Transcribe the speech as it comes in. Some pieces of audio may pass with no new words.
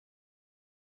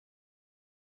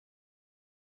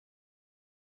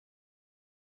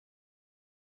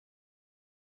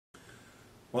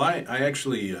Well, I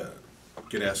actually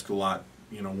get asked a lot,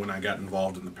 when I got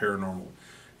involved in the paranormal.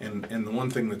 And the one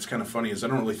thing that's kind of funny is I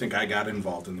don't really think I got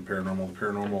involved in the paranormal. The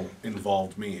paranormal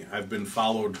involved me. I've been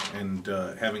followed and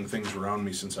having things around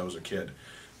me since I was a kid.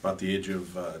 About the age of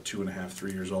 2.5,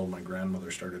 3 years old, my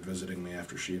grandmother started visiting me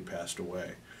after she had passed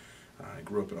away. I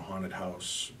grew up in a haunted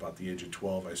house. About the age of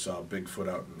 12, I saw Bigfoot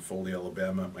out in Foley,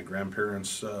 Alabama at my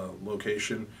grandparents'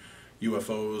 location.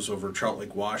 UFOs over Trout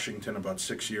Lake, Washington about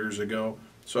 6 years ago.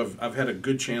 So I've had a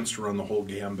good chance to run the whole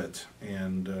gambit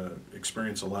and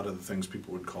experience a lot of the things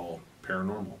people would call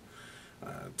paranormal.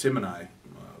 Tim and I,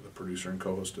 the producer and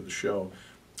co-host of the show,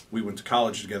 we went to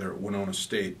college together at Winona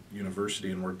State University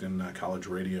and worked in college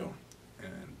radio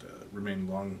and remained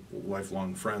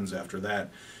lifelong friends after that.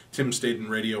 Tim stayed in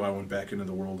radio. I went back into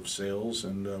the world of sales,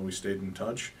 and we stayed in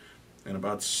touch. And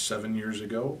about 7 years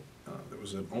ago, there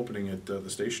was an opening at the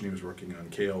station he was working on,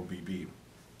 KLBB,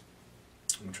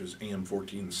 which was AM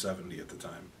 1470 at the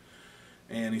time.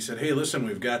 And he said, "Hey, listen,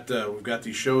 we've got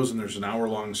these shows, and there's an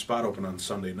hour-long spot open on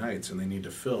Sunday nights, and they need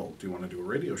to fill. Do you want to do a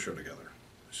radio show together?"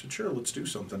 I said, "Sure, let's do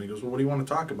something." He goes, "Well, what do you want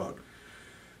to talk about?" I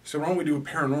said, "Why don't we do a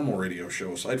paranormal radio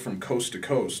show?" Aside from Coast to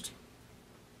Coast,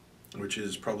 which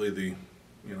is probably the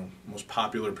most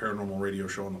popular paranormal radio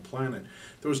show on the planet,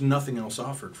 there was nothing else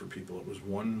offered for people. It was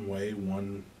one way,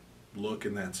 one look,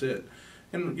 and that's it.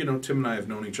 And Tim and I have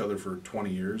known each other for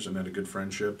 20 years and had a good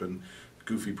friendship and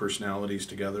goofy personalities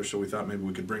together, so we thought maybe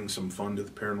we could bring some fun to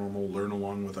the paranormal, learn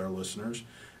along with our listeners.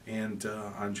 And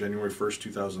on January 1st,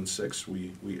 2006,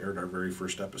 we aired our very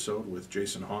first episode with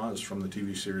Jason Hawes from the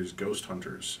TV series Ghost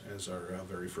Hunters as our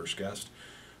very first guest.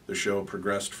 The show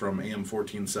progressed from AM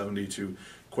 1470 to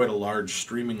quite a large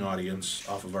streaming audience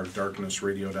off of our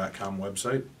darknessradio.com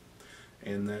website.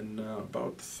 And then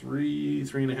about three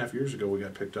and a half years ago, we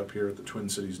got picked up here at the Twin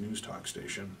Cities News Talk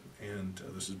station, and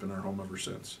this has been our home ever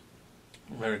since.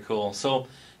 Very cool. So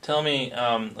tell me,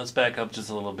 let's back up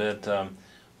just a little bit.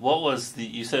 What was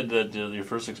you said that your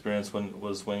first experience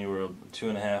was when you were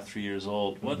 2.5, 3 years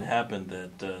old. What happened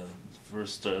that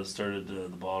first started the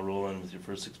ball rolling with your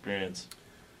first experience?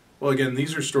 Well, again,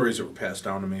 these are stories that were passed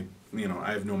down to me.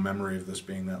 I have no memory of this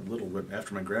being that little, but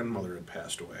after my grandmother had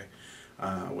passed away,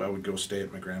 I would go stay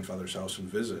at my grandfather's house and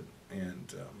visit,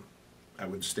 and I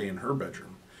would stay in her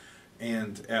bedroom.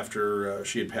 And after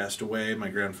she had passed away, my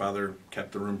grandfather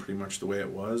kept the room pretty much the way it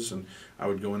was, and I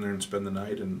would go in there and spend the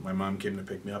night, and my mom came to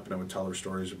pick me up, and I would tell her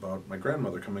stories about my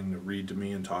grandmother coming to read to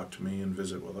me and talk to me and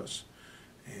visit with us.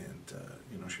 And,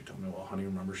 she'd tell me, "Well, honey,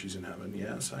 remember she's in heaven?"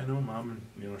 "Yes, I know, Mom."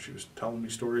 And, she was telling me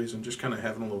stories and just kind of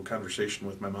having a little conversation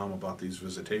with my mom about these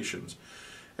visitations.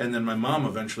 And then my mom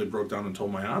eventually broke down and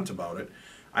told my aunt about it.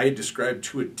 I had described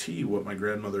to a T what my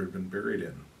grandmother had been buried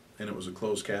in. And it was a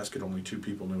closed casket. Only 2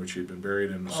 people knew what she had been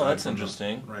buried in. Oh, that's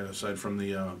interesting. Right, aside from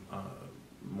the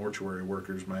mortuary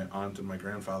workers, my aunt and my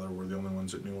grandfather were the only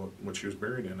ones that knew what she was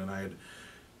buried in. And I had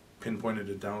pinpointed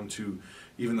it down to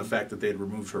even the fact that they had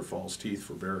removed her false teeth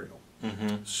for burial.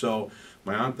 Mm-hmm. So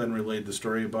my aunt then relayed the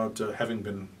story about having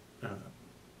been, how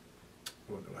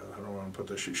do I want to put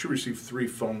this? She received 3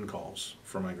 phone calls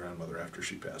from my grandmother after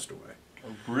she passed away.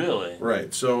 Really?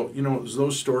 Right. So, it was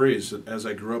those stories that as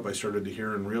I grew up I started to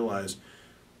hear and realize,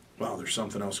 wow, there's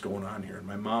something else going on here. And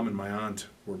my mom and my aunt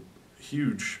were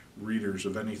huge readers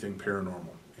of anything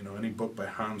paranormal. Any book by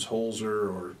Hans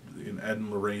Holzer or Ed and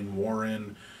Lorraine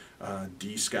Warren,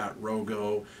 D. Scott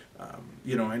Rogo,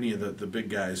 any of the big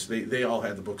guys, they all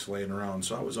had the books laying around.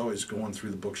 So I was always going through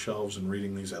the bookshelves and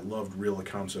reading these. I loved real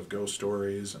accounts of ghost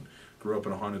stories and grew up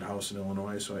in a haunted house in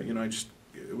Illinois. So,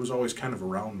 it was always kind of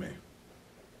around me.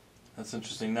 That's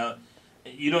interesting. Now,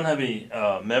 you don't have any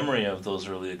memory of those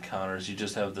early encounters. You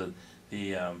just have the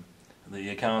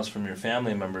accounts from your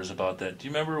family members about that. Do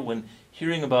you remember when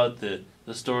hearing about the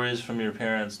stories from your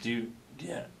parents? Did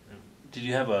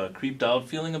you have a creeped out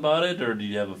feeling about it, or did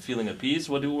you have a feeling of peace?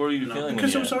 What were you feeling?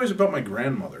 Because it was always about my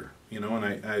grandmother, and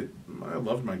I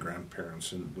loved my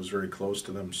grandparents and was very close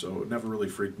to them, so it never really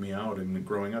freaked me out. And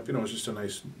growing up, it was just a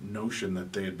nice notion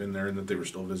that they had been there and that they were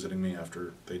still visiting me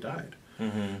after they died.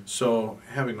 Mm-hmm. So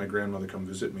having my grandmother come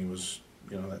visit me was,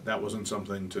 that wasn't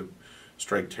something to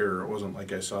strike terror. It wasn't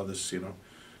like I saw this,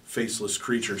 faceless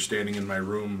creature standing in my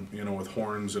room, with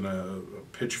horns and a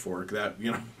pitchfork. That,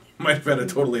 might have had a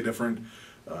totally different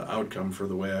outcome for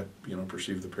the way I,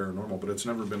 perceive the paranormal. But it's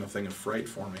never been a thing of fright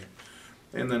for me.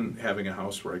 And then having a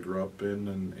house where I grew up in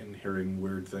and hearing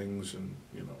weird things, and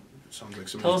it sounds like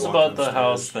somebody's Tell us walking about the upstairs.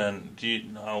 house then. Do you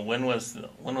when was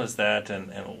that?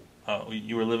 And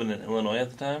you were living in Illinois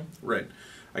at the time? Right.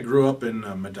 I grew up in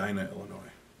Medina,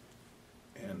 Illinois,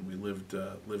 and we lived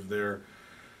there.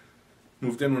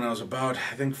 Moved in when I was about,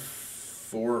 I think,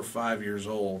 4 or 5 years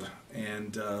old,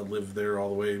 and lived there all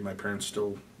the way. My parents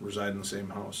still reside in the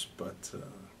same house, but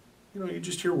you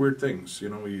just hear weird things.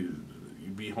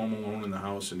 You'd be home alone in the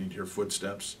house, and you'd hear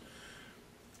footsteps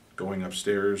going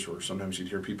upstairs, or sometimes you'd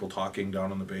hear people talking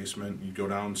down in the basement. You'd go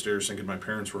downstairs thinking my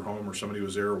parents were home, or somebody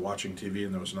was there watching TV,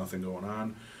 and there was nothing going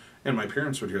on, and my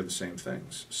parents would hear the same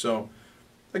things. So,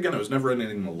 again, it was never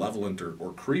anything malevolent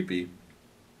or creepy.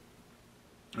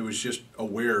 I was just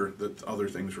aware that other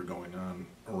things were going on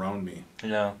around me.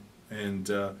 Yeah. And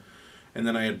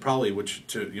then I had probably,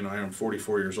 I am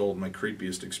 44 years old, my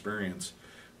creepiest experience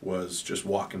was just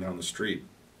walking down the street.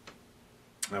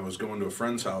 I was going to a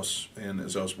friend's house, and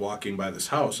as I was walking by this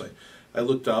house, I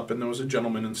looked up, and there was a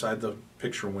gentleman inside the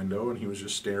picture window, and he was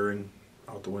just staring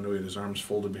out the window. He had his arms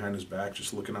folded behind his back,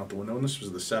 just looking out the window. And this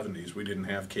was the 70s. We didn't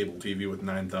have cable TV with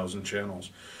 9,000 channels.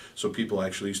 So people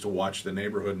actually used to watch the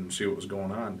neighborhood and see what was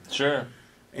going on. Sure.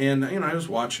 And, I was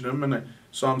watching him, and I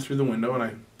saw him through the window, and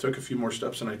I took a few more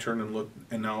steps, and I turned and looked,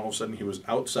 and now all of a sudden he was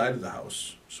outside of the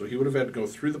house. So he would have had to go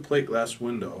through the plate glass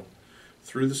window,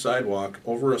 through the sidewalk,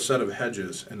 over a set of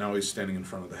hedges, and now he's standing in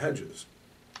front of the hedges.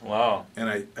 Wow.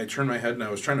 And I turned my head, and I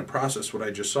was trying to process what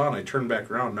I just saw, and I turned back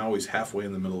around. Now he's halfway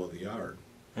in the middle of the yard.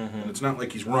 Mm-hmm. And it's not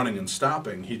like he's running and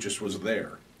stopping. He just was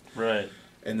there. Right.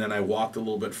 And then I walked a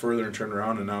little bit further and turned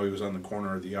around, and now he was on the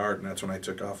corner of the yard, and that's when I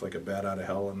took off like a bat out of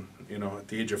hell. And, at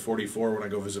the age of 44, when I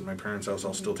go visit my parents' house,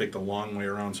 I'll still take the long way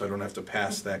around so I don't have to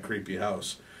pass that creepy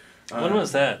house. When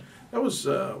was that? That was,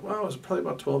 I was probably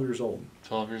about 12 years old.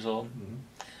 12 years old? Mm-hmm.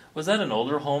 Was that an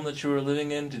older home that you were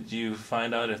living in? Did you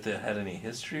find out if they had any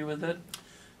history with it?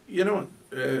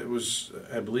 It was,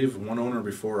 I believe, one owner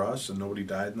before us, and nobody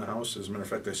died in the house. As a matter of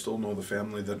fact, I still know the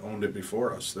family that owned it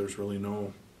before us. There's really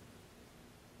no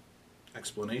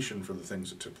explanation for the things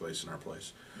that took place in our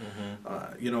place.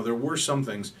 Mm-hmm. There were some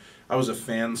things. I was a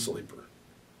fan sleeper.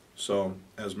 So,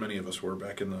 as many of us were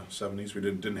back in the 70s, we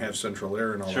didn't have central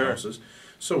air in all the houses.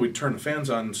 So we'd turn the fans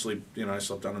on and sleep. I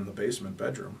slept down in the basement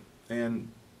bedroom. And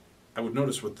I would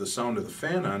notice with the sound of the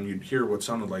fan on, you'd hear what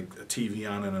sounded like a TV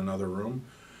on in another room.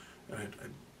 And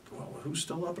well, who's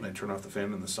still up? And I'd turn off the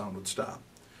fan and the sound would stop.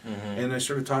 Mm-hmm. And I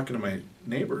started talking to my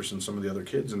neighbors and some of the other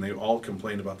kids, and they all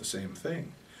complained about the same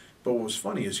thing. But what was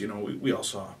funny is, we all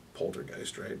saw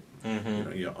poltergeist, right?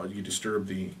 Mm-hmm. You disturb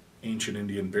the ancient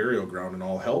Indian burial ground and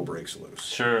all hell breaks loose.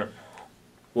 Sure.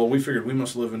 Well, we figured we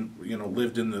must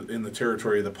lived in the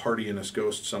territory of the partyinest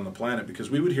ghosts on the planet,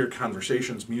 because we would hear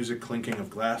conversations, music, clinking of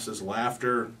glasses,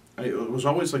 laughter. It was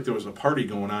always like there was a party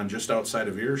going on just outside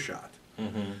of earshot.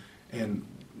 Mm-hmm. And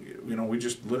we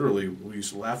just we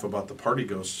used to laugh about the party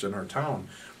ghosts in our town.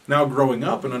 Now, growing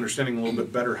up and understanding a little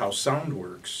bit better how sound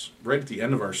works, right at the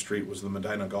end of our street was the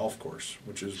Medina Golf Course,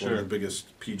 which is one of the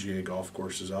biggest PGA golf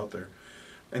courses out there.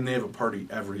 And they have a party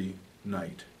every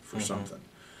night for something.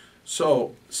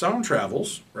 So, sound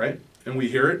travels, right? And we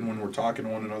hear it, and when we're talking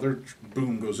to one another,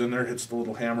 boom, goes in there, hits the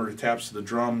little hammer, it taps the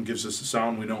drum, gives us a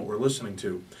sound, we know what we're listening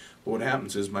to. But what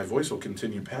happens is my voice will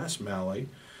continue past Mally,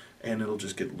 and it'll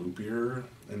just get loopier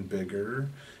and bigger.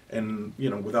 And,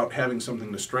 without having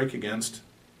something to strike against,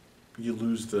 you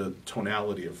lose the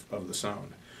tonality of the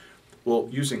sound. Well,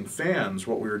 using fans,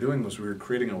 what we were doing was we were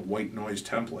creating a white noise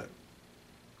template.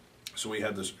 So we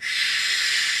had this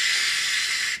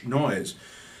shh noise.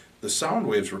 The sound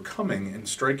waves were coming and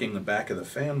striking the back of the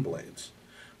fan blades,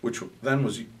 which then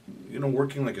was,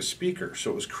 working like a speaker.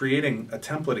 So it was creating a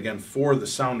template again for the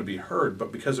sound to be heard,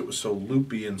 but because it was so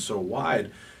loopy and so wide,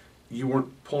 you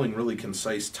weren't pulling really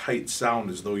concise, tight sound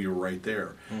as though you were right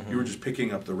there. Mm-hmm. You were just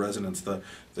picking up the resonance, the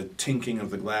tinking of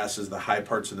the glasses, the high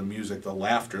parts of the music, the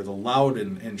laughter, the loud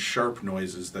and sharp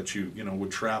noises that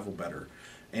would travel better.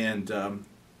 And,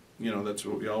 that's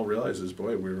what we all realized is,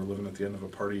 boy, we were living at the end of a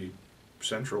party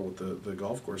central with the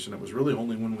golf course, and it was really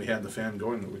only when we had the fan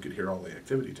going that we could hear all the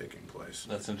activity taking place.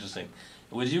 That's interesting.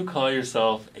 Would you call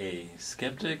yourself a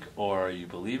skeptic, or are you a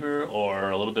believer, or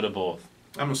a little bit of both?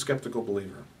 I'm a skeptical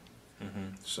believer.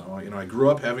 Mm-hmm. So, I grew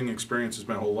up having experiences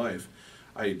my whole life.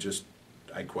 I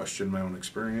question my own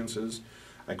experiences.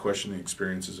 I question the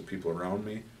experiences of people around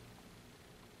me.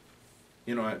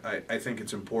 I think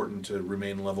it's important to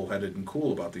remain level-headed and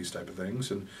cool about these type of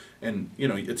things, and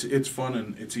it's fun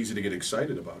and it's easy to get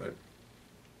excited about it.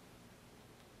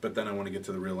 But then I want to get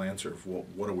to the real answer of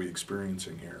what are we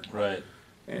experiencing here? Right.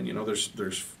 And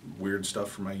there's weird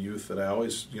stuff from my youth that I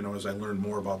always, as I learn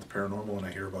more about the paranormal and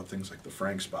I hear about things like the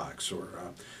Frank's box or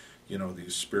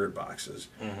these spirit boxes.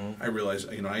 Mm-hmm. I realized,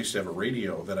 I used to have a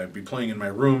radio that I'd be playing in my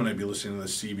room, and I'd be listening to the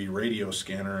CB radio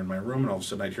scanner in my room, and all of a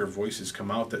sudden I'd hear voices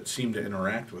come out that seemed to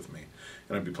interact with me.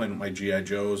 And I'd be playing with my G.I.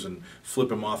 Joes and flip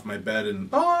them off my bed, and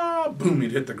boom,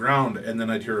 he'd hit the ground, and then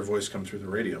I'd hear a voice come through the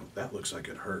radio. That looks like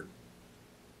it hurt.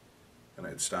 And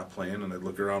I'd stop playing, and I'd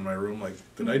look around my room like,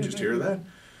 did I just hear that?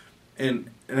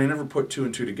 And I never put two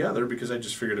and two together because I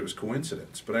just figured it was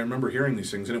coincidence. But I remember hearing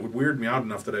these things, and it would weird me out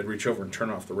enough that I'd reach over and turn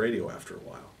off the radio after a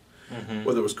while. Mm-hmm.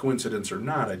 Whether it was coincidence or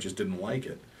not, I just didn't like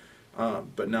it.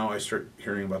 But now I start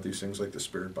hearing about these things like the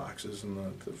spirit boxes and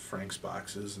the Frank's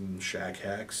boxes and shack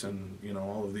hacks and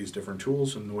all of these different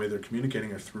tools, and the way they're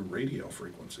communicating are through radio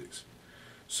frequencies.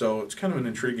 So it's kind of an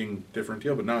intriguing, different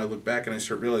deal. But now I look back and I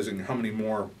start realizing how many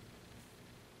more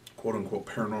quote-unquote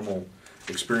paranormal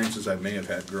experiences I may have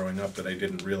had growing up that I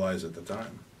didn't realize at the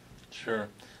time. Sure.